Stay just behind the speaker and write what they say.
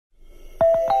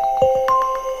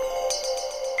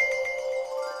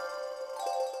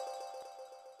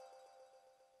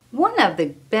of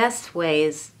the best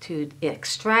ways to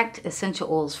extract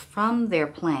essential oils from their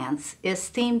plants is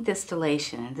steam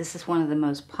distillation. And this is one of the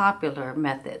most popular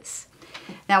methods.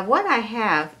 Now what I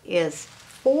have is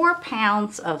 4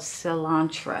 pounds of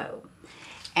cilantro.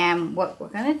 And what we're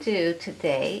going to do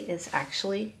today is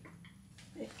actually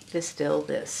distill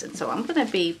this. And so I'm going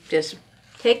to be just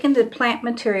taking the plant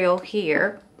material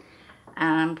here,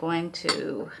 and I'm going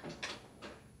to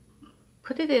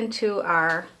put it into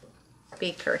our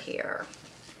beaker here.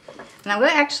 And I'm going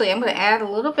to add a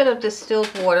little bit of distilled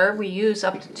water. We use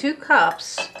up to 2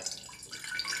 cups.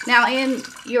 Now in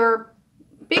your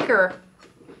bigger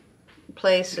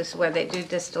places where they do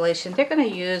distillation, they're going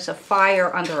to use a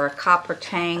fire under a copper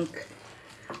tank,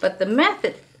 but the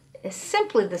method is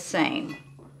simply the same.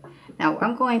 Now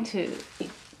I'm going to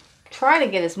try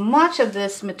to get as much of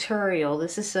this material.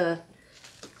 This is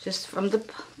just from the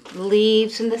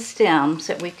leaves and the stems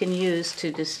that we can use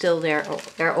to distill their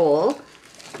oil.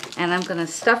 And I'm going to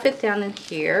stuff it down in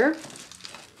here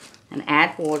and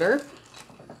add water.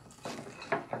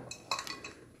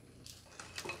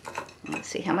 Let's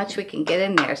see how much we can get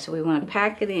in there. So we want to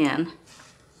pack it in.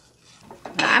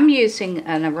 Now I'm using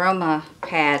an Aroma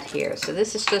pad here. So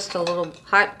this is just a little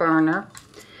hot burner.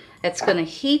 It's going to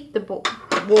heat the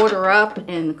water up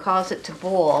and cause it to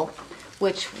boil,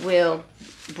 which will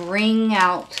bring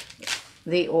out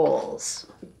the oils.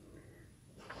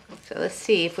 So let's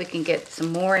see if we can get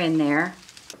some more in there.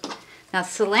 Now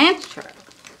cilantro,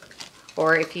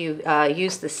 or if you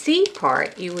use the seed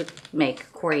part, you would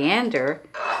make coriander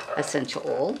essential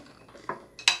oil.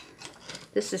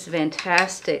 This is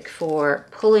fantastic for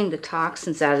pulling the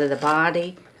toxins out of the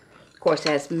body. Of course, it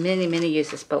has many, many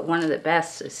uses, but one of the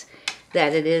best is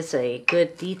that it is a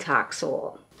good detox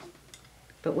oil.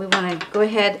 But we want to go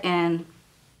ahead and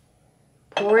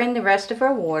pour in the rest of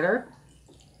our water.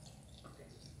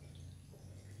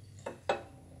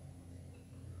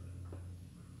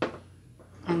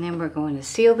 And then we're going to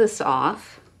seal this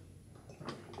off.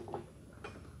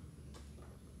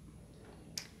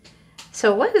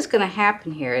 So what is going to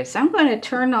happen here is I'm going to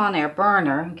turn on our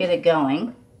burner and get it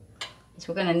going.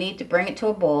 So we're going to need to bring it to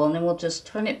a boil, and then we'll just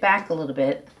turn it back a little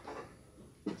bit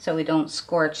so we don't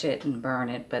scorch it and burn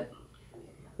it. But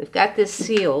we've got this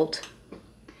sealed.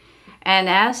 And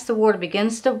as the water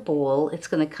begins to boil, it's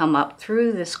going to come up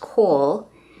through this coil,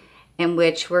 in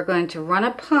which we're going to run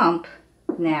a pump.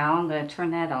 Now I'm going to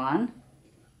turn that on.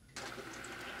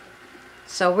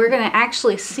 So we're going to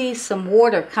actually see some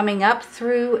water coming up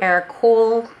through our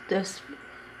coil, this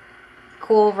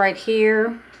coil right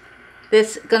here.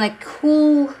 This is going to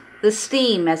cool the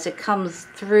steam as it comes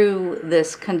through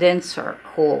this condenser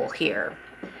coil here.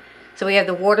 So we have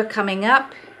the water coming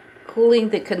up, cooling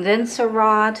the condenser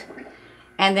rod,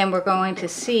 and then we're going to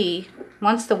see,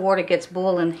 once the water gets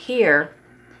boiling here,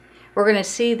 we're going to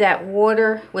see that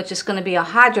water, which is going to be a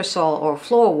hydrosol or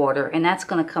floor water, and that's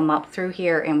going to come up through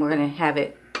here, and we're going to have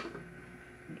it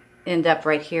end up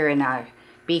right here in our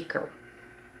beaker.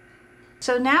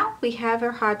 So now we have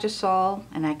our hydrosol,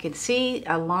 and I can see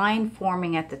a line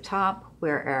forming at the top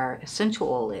where our essential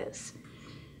oil is.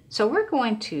 So we're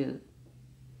going to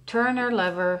turn our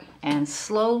lever and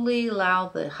slowly allow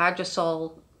the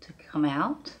hydrosol to come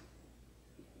out.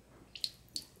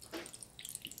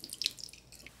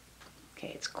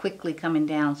 Okay, it's quickly coming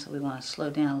down, so we want to slow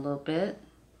down a little bit.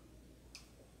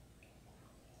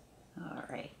 All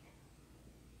right.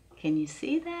 Can you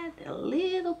see that? A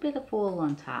little bit of oil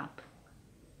on top.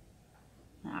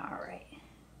 All right.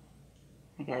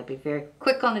 I gotta be very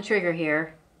quick on the trigger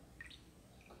here.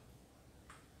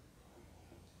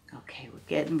 Okay, we're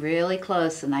getting really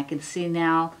close, and I can see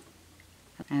now.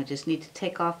 I just need to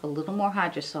take off a little more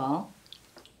hydrosol.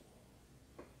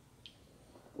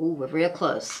 Ooh, we're real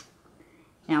close.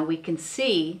 Now we can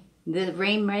see the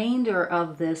remainder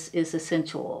of this is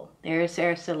essential oil. There's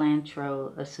our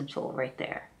cilantro essential oil right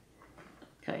there.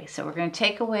 Okay, so we're going to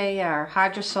take away our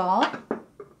hydrosol,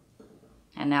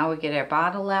 and now we get our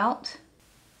bottle out.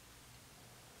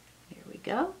 Here we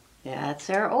go. That's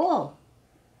our oil.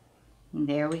 And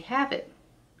there we have it.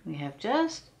 We have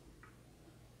just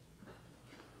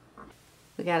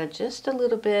a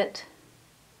little bit.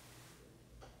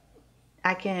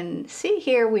 I can see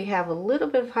here we have a little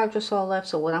bit of hydrosol left,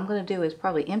 so what I'm going to do is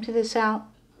probably empty this out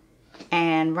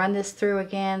and run this through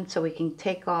again so we can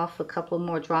take off a couple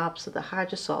more drops of the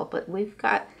hydrosol, but we've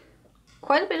got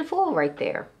quite a bit of oil right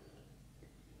there.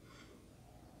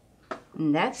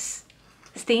 And that's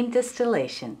steam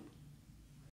distillation.